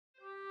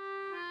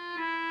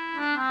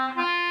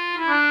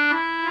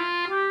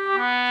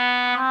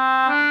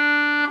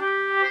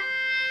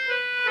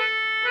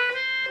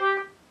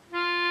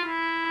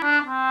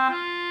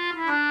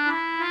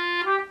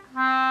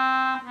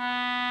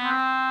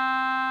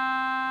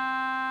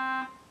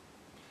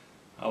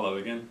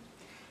again.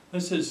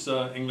 This is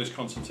English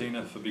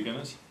Concertina for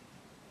beginners.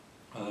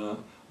 I'm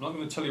not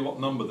going to tell you what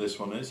number this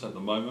one is at the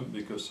moment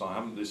because I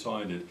haven't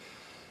decided.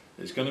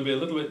 It's going to be a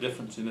little bit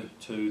different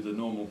to the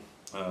normal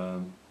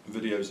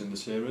videos in the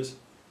series.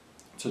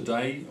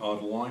 Today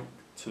I'd like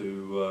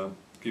to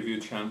give you a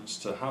chance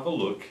to have a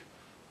look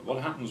at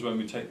what happens when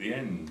we take the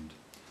end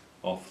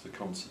off the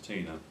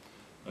concertina.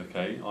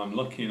 Okay, I'm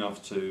lucky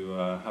enough to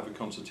have a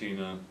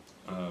concertina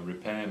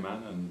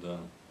repairman and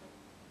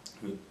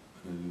who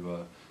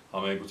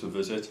I'm able to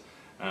visit,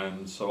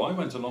 and so I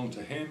went along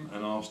to him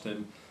and asked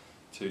him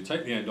to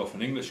take the end off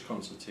an English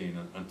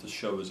concertina and to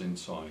show us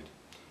inside.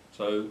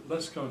 So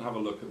let's go and have a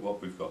look at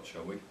what we've got,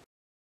 shall we?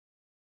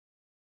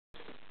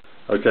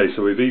 Okay,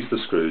 so we've eased the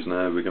screws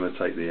now, we're going to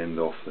take the end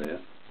off there.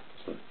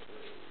 So,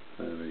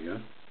 there we go.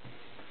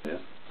 Yeah.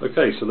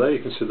 Okay, so there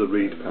you can see the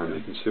reed pan,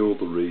 you can see all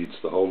the reeds,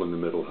 the hole in the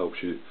middle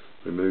helps you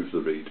remove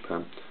the reed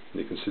pan,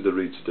 and you can see the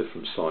reeds are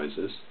different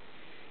sizes.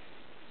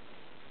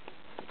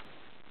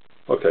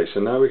 Okay, so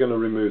now we're going to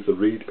remove the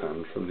reed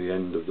pan from the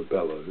end of the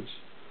bellows.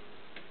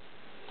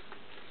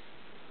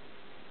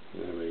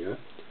 There we go.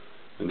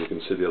 And you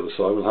can see the other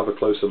side. We'll have a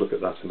closer look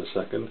at that in a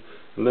second.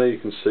 And there you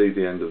can see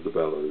the end of the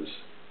bellows.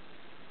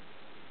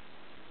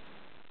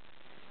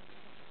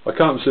 I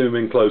can't zoom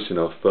in close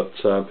enough, but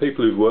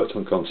people who've worked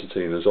on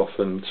concertinas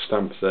often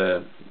stamp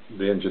the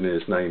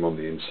engineer's name on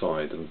the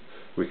inside, and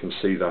we can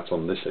see that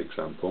on this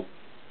example.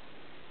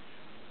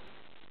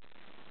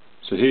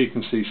 So here you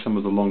can see some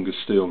of the longer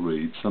steel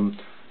reeds.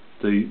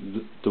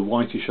 The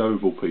whitish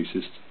oval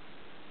pieces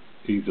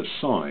either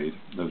side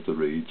of the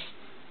reeds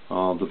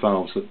are the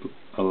valves that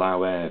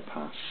allow air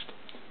past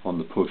on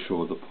the push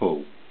or the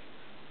pull.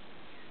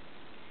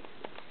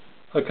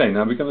 Okay,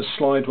 now we're going to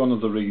slide one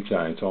of the reeds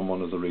out on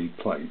one of the reed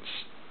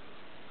plates.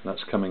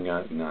 That's coming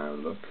out now,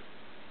 look.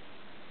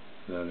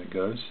 There it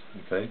goes.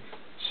 Okay,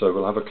 so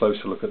we'll have a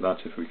closer look at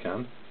that if we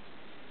can.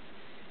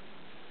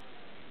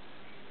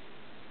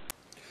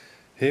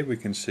 Here we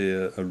can see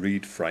a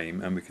reed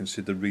frame, and we can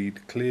see the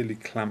reed clearly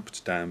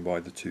clamped down by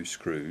the two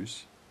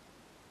screws.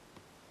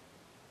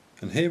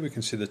 And here we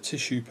can see the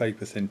tissue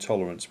paper thin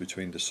tolerance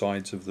between the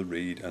sides of the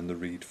reed and the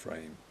reed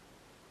frame.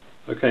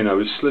 Okay, now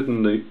we've slid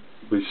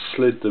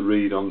the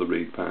reed on the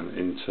reed pan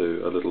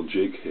into a little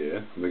jig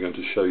here, and we're going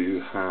to show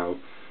you how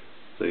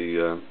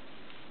the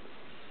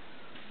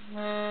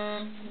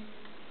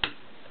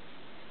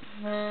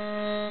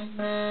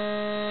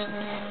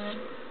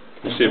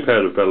you see a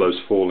pair of bellows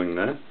falling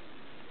there.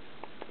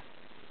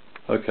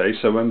 Okay,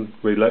 so when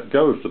we let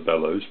go of the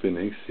bellows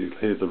beneath, you'll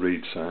hear the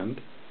reed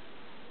sound.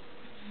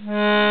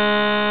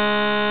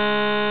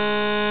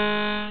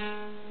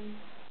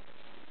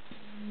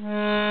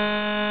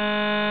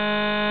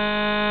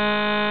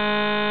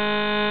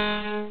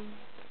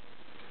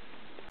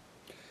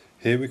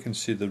 Here we can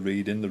see the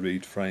reed in the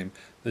reed frame.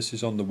 This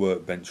is on the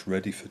workbench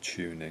ready for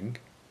tuning.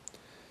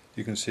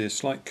 You can see a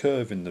slight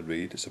curve in the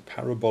reed. It's a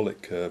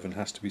parabolic curve and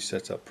has to be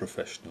set up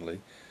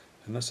professionally.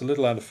 And that's a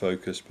little out of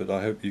focus, but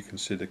I hope you can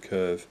see the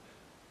curve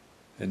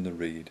in the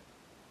reed.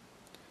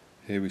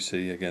 Here we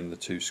see again the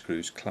two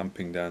screws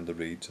clamping down the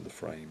reed to the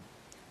frame.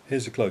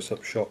 Here's a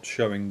close-up shot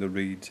showing the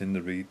reeds in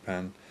the reed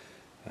pan,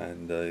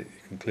 and you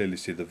can clearly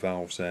see the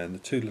valves there, and the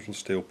two little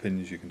steel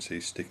pins you can see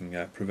sticking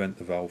out prevent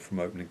the valve from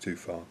opening too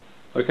far.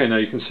 Okay, now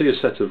you can see a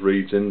set of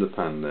reeds in the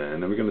pan there,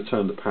 and then we're going to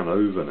turn the pan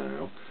over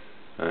now,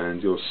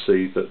 and you'll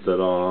see that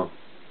there are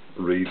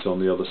reeds on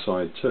the other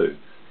side too.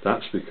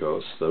 That's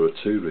because there are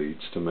two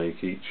reeds to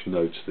make each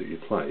note that you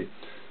play,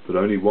 but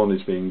only one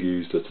is being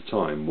used at a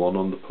time, one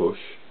on the push,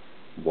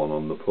 one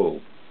on the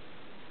pull.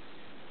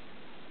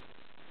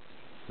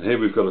 And here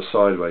we've got a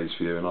sideways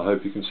view, and I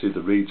hope you can see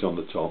the reeds on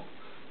the top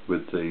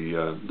with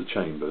the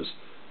chambers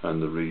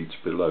and the reeds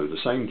below.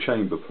 The same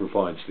chamber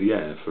provides the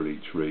air for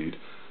each reed,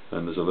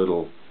 and there's a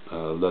little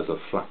leather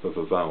flap of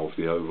a valve,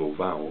 the oval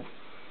valve,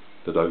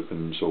 that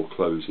opens or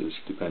closes,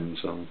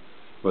 depends on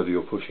whether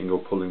you're pushing or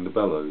pulling the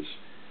bellows.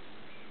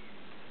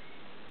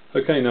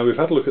 Okay, now we've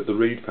had a look at the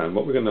reed pan.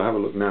 What we're going to have a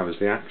look now is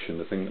the action,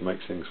 the thing that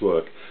makes things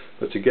work.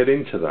 But to get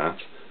into that,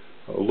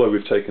 although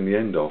we've taken the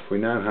end off, we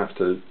now have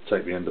to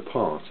take the end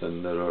apart,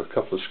 and there are a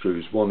couple of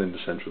screws, one in the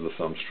centre of the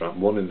thumb strap,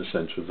 one in the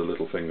centre of the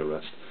little finger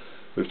rest.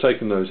 We've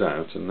taken those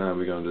out, and now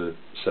we're going to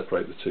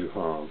separate the two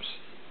halves.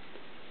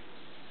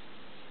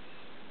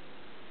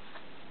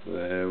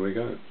 There we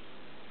go.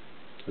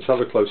 Let's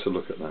have a closer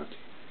look at that.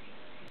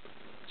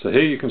 So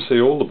here you can see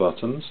all the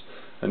buttons,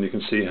 and you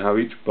can see how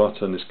each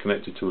button is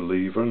connected to a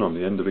lever, and on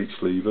the end of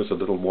each lever is a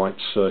little white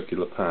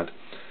circular pad.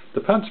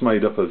 The pad's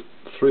made up of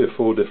 3 or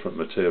 4 different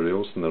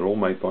materials, and they're all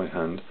made by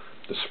hand.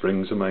 The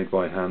springs are made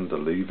by hand, the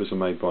levers are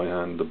made by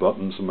hand, the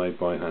buttons are made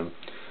by hand.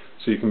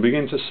 So you can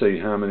begin to see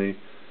how many,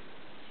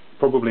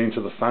 probably into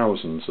the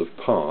thousands of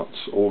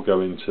parts, all go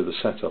into the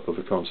setup of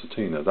a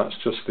concertina. That's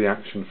just the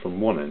action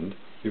from one end.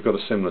 You've got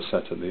a similar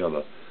set at the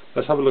other.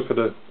 Let's have a look at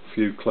a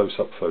few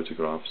close-up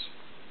photographs.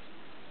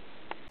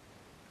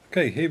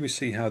 Okay, here we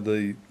see how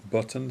the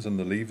buttons and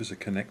the levers are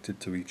connected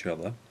to each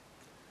other.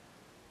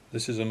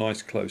 This is a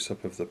nice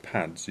close-up of the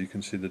pads. You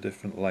can see the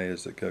different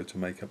layers that go to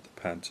make up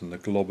the pads and the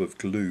glob of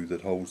glue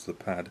that holds the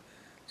pad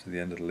to the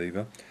end of the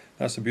lever.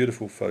 That's a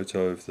beautiful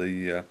photo of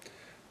the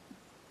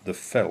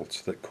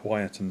felt that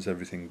quietens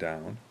everything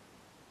down.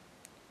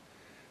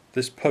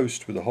 This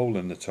post with a hole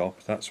in the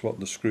top, that's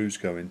what the screws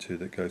go into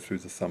that go through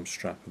the thumb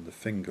strap and the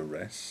finger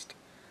rest.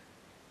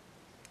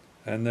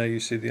 And there you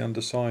see the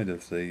underside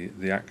of the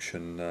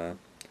action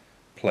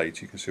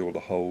plate. You can see all the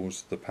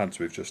holes. The pads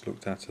we've just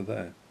looked at are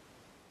there.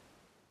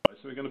 Right,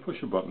 so we're going to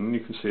push a button. You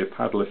can see a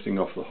pad lifting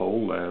off the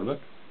hole there, look.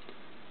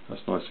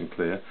 That's nice and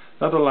clear.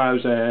 That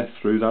allows air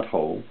through that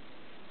hole.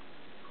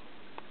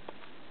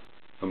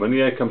 And when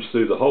the air comes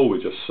through the hole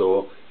we just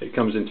saw, it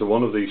comes into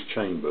one of these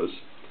chambers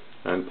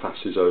and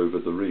passes over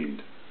the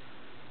reed.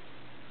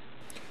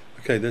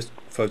 Okay, this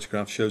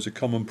photograph shows a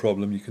common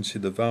problem. You can see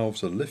the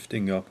valves are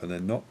lifting up and they're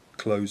not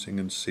closing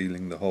and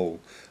sealing the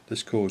hole.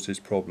 This causes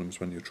problems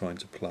when you're trying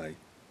to play.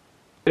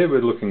 Here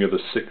we're looking at a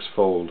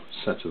 6-fold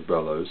set of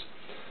bellows.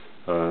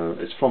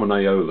 It's from an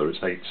Aola, it's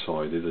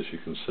 8-sided as you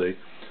can see,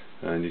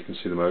 and you can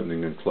see them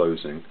opening and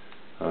closing.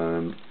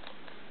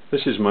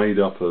 This is made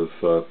up of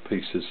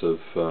pieces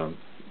of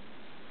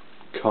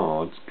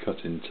cards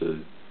cut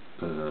into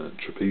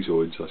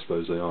trapezoids, I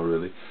suppose they are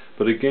really,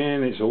 but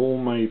again it's all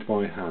made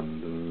by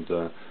hand,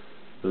 and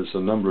there's a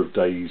number of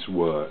days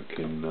work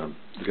in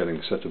getting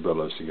a set of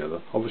bellows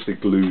together. Obviously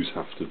glues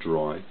have to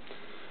dry,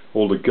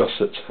 all the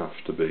gussets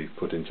have to be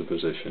put into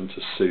position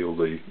to seal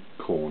the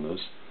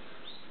corners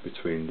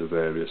between the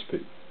various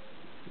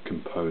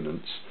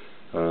components.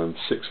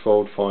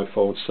 6-fold,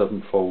 5-fold,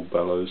 7-fold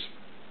bellows,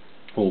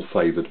 all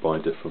favoured by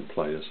different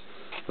players.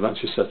 But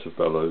that's your set of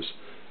bellows,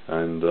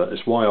 and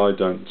it's why I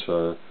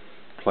don't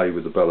play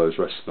with the bellows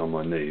resting on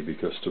my knee,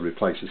 because to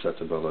replace a set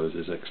of bellows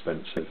is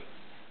expensive.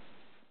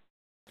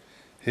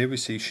 Here we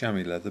see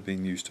chamois leather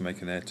being used to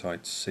make an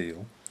airtight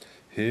seal.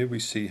 Here we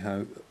see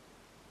how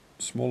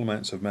small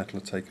amounts of metal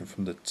are taken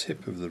from the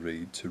tip of the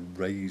reed to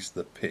raise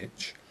the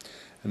pitch,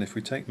 and if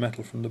we take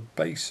metal from the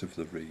base of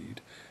the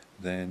reed,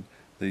 then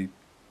the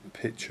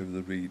pitch of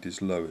the reed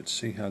is lowered.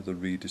 See how the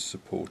reed is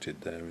supported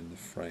there in the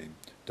frame.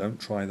 Don't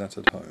try that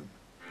at home.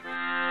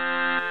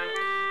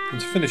 And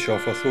to finish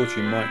off, I thought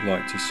you might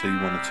like to see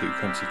one or two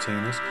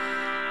concertinas.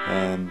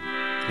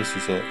 This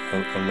is a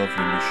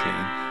lovely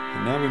machine.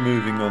 And now we're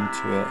moving on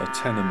to a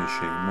tenor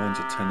machine. Mine's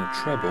a tenor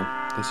treble.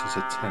 This is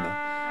a tenor,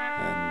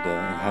 and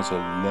it has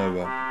a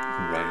lower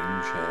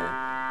range.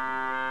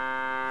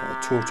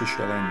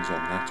 Tortoiseshell ends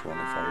on that one,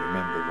 if I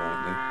remember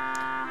rightly.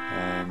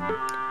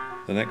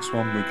 The next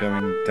one, we're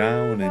going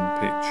down in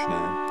pitch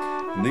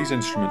now. And these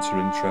instruments are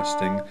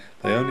interesting.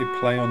 They only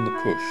play on the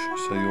push,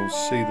 so you'll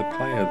see the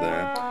player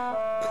there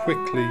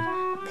quickly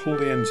pull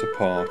the ends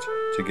apart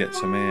to get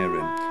some air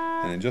in,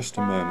 and in just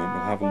a moment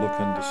we'll have a look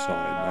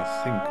underside, and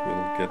I think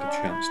we'll get a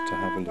chance to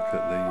have a look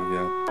at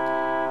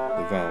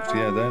the valves.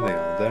 Yeah, there they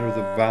are. There are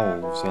the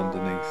valves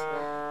underneath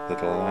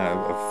that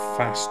allow a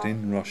fast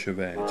inrush of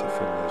air to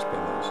fill those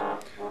bellows.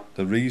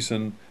 The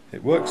reason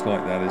it works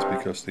like that is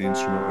because the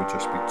instrument would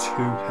just be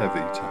too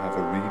heavy to have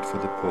a reed for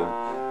the pull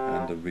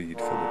and a reed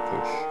for the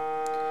push.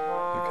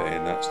 Okay,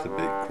 and that's the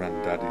big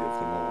granddaddy of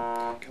them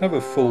all. You can have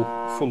a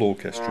full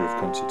orchestra of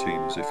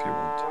concertinas if you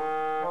want.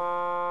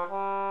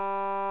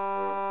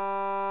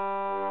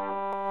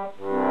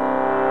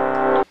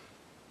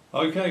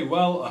 Okay,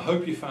 well, I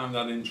hope you found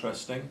that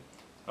interesting.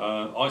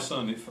 I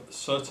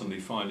certainly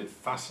find it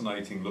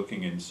fascinating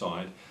looking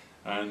inside,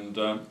 and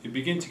you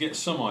begin to get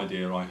some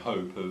idea, I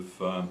hope, of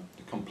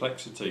the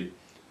complexity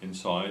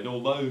inside.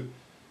 Although,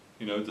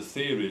 you know, the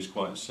theory is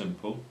quite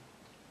simple,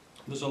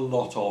 there's a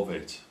lot of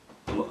it.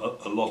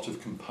 A lot of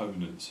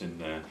components in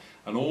there,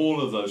 and all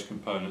of those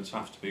components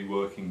have to be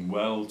working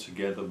well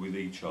together with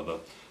each other,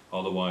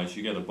 otherwise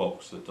you get a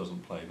box that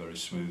doesn't play very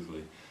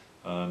smoothly.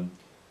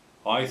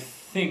 I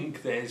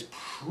think there's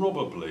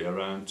probably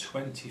around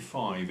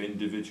 25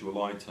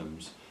 individual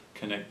items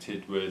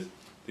connected with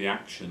the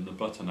action, the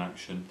button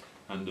action,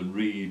 and the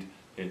reed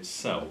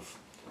itself.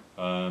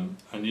 And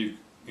you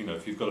know,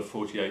 if you've got a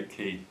 48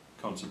 key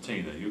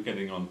concertina, you're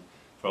getting on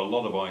for a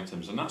lot of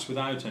items, and that's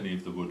without any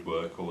of the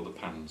woodwork or the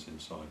pans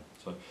inside.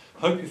 So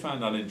hope you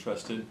found that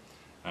interesting,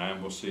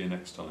 and we'll see you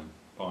next time.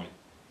 Bye.